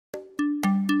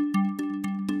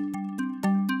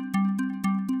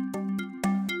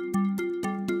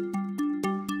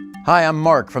Hi, I'm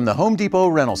Mark from the Home Depot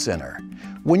Rental Center.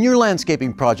 When your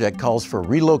landscaping project calls for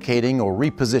relocating or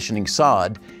repositioning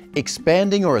sod,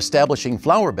 expanding or establishing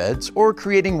flower beds, or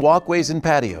creating walkways and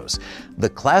patios,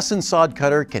 the Classen Sod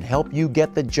Cutter can help you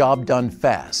get the job done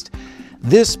fast.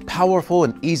 This powerful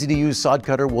and easy-to-use sod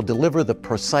cutter will deliver the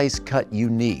precise cut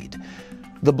you need.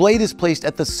 The blade is placed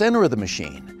at the center of the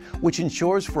machine, which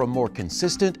ensures for a more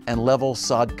consistent and level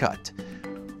sod cut.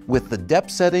 With the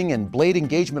depth setting and blade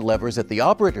engagement levers at the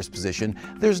operator's position,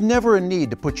 there's never a need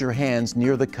to put your hands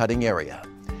near the cutting area.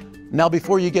 Now,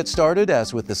 before you get started,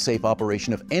 as with the safe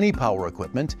operation of any power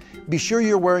equipment, be sure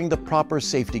you're wearing the proper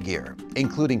safety gear,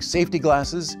 including safety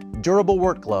glasses, durable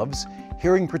work gloves,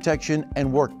 hearing protection,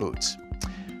 and work boots.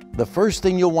 The first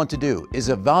thing you'll want to do is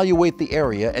evaluate the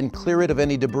area and clear it of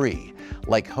any debris,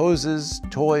 like hoses,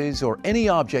 toys, or any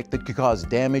object that could cause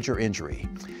damage or injury.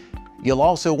 You'll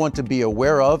also want to be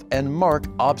aware of and mark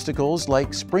obstacles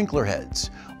like sprinkler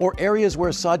heads, or areas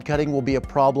where sod cutting will be a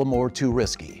problem or too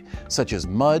risky, such as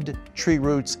mud, tree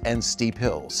roots, and steep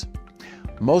hills.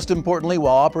 Most importantly,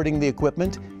 while operating the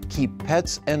equipment, keep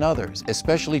pets and others,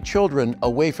 especially children,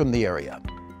 away from the area.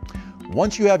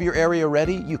 Once you have your area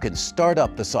ready, you can start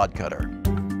up the sod cutter.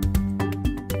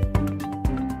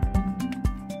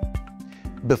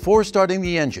 Before starting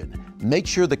the engine, make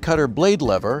sure the cutter blade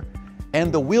lever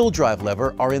and the wheel drive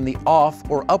lever are in the off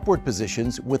or upward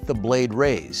positions with the blade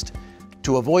raised.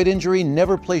 To avoid injury,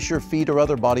 never place your feet or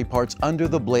other body parts under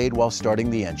the blade while starting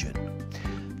the engine.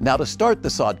 Now, to start the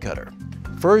sod cutter,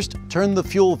 first turn the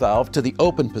fuel valve to the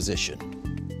open position.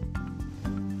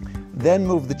 Then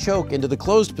move the choke into the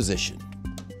closed position.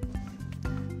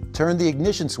 Turn the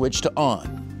ignition switch to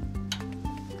on.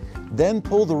 Then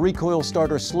pull the recoil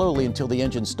starter slowly until the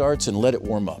engine starts and let it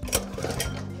warm up.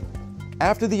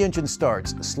 After the engine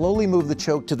starts, slowly move the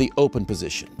choke to the open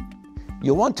position.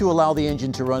 You'll want to allow the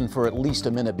engine to run for at least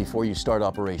a minute before you start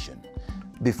operation.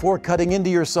 Before cutting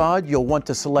into your sod, you'll want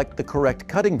to select the correct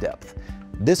cutting depth.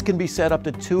 This can be set up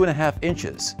to 2.5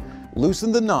 inches.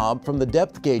 Loosen the knob from the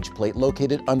depth gauge plate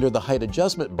located under the height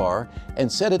adjustment bar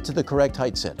and set it to the correct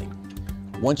height setting.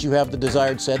 Once you have the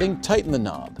desired setting, tighten the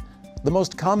knob. The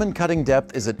most common cutting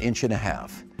depth is 1.5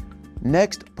 inches.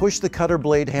 Next, push the cutter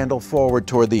blade handle forward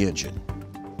toward the engine.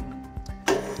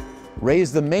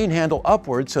 Raise the main handle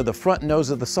upward so the front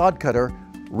nose of the sod cutter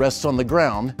rests on the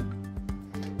ground,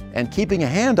 and keeping a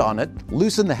hand on it,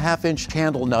 loosen the 1/2-inch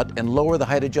handle nut and lower the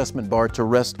height adjustment bar to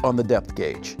rest on the depth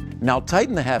gauge. Now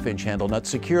tighten the 1/2-inch handle nut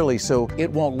securely so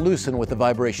it won't loosen with the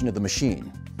vibration of the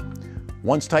machine.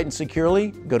 Once tightened securely,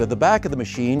 go to the back of the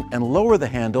machine and lower the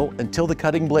handle until the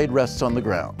cutting blade rests on the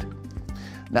ground.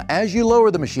 Now, as you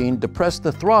lower the machine, depress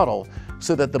the throttle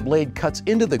so that the blade cuts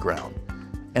into the ground,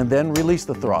 and then release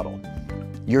the throttle.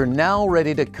 You're now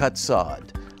ready to cut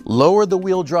sod. Lower the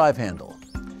wheel drive handle.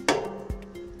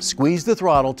 Squeeze the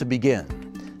throttle to begin.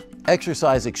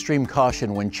 Exercise extreme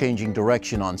caution when changing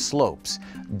direction on slopes.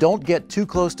 Don't get too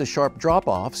close to sharp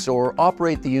drop-offs or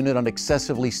operate the unit on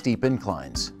excessively steep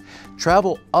inclines.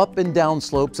 Travel up and down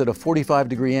slopes at a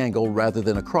 45-degree angle rather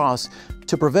than across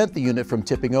to prevent the unit from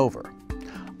tipping over.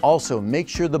 Also, make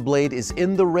sure the blade is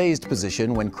in the raised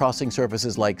position when crossing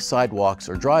surfaces like sidewalks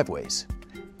or driveways.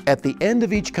 At the end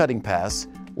of each cutting pass,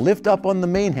 lift up on the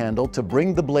main handle to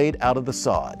bring the blade out of the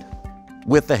sod.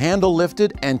 With the handle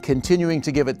lifted and continuing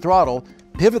to give it throttle,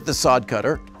 pivot the sod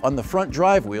cutter on the front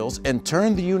drive wheels and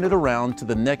turn the unit around to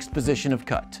the next position of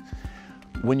cut.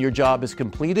 When your job is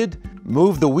completed,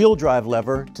 move the wheel drive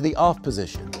lever to the off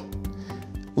position.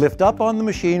 Lift up on the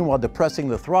machine while depressing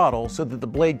the throttle so that the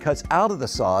blade cuts out of the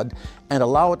sod and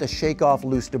allow it to shake off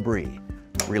loose debris.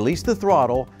 Release the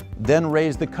throttle, then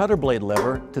raise the cutter blade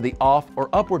lever to the off or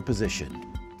upward position.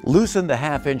 Loosen the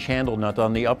 1/2-inch handle nut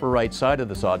on the upper right side of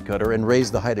the sod cutter and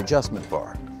raise the height adjustment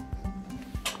bar.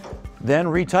 Then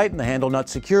retighten the handle nut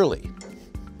securely.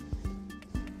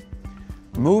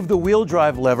 Move the wheel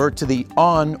drive lever to the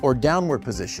on or downward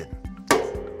position.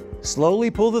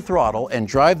 Slowly pull the throttle and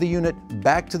drive the unit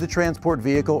back to the transport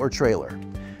vehicle or trailer.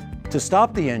 To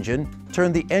stop the engine,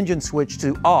 turn the engine switch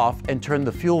to off and turn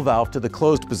the fuel valve to the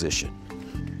closed position.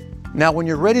 Now, when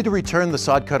you're ready to return the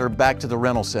sod cutter back to the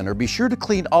rental center, be sure to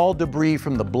clean all debris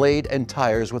from the blade and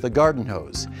tires with a garden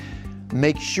hose.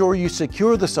 Make sure you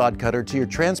secure the sod cutter to your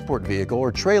transport vehicle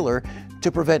or trailer to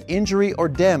prevent injury or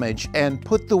damage, and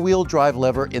put the wheel drive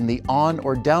lever in the on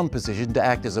or down position to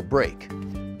act as a brake.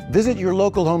 Visit your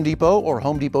local Home Depot or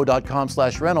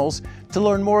homedepot.com/rentals to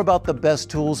learn more about the best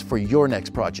tools for your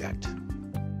next project.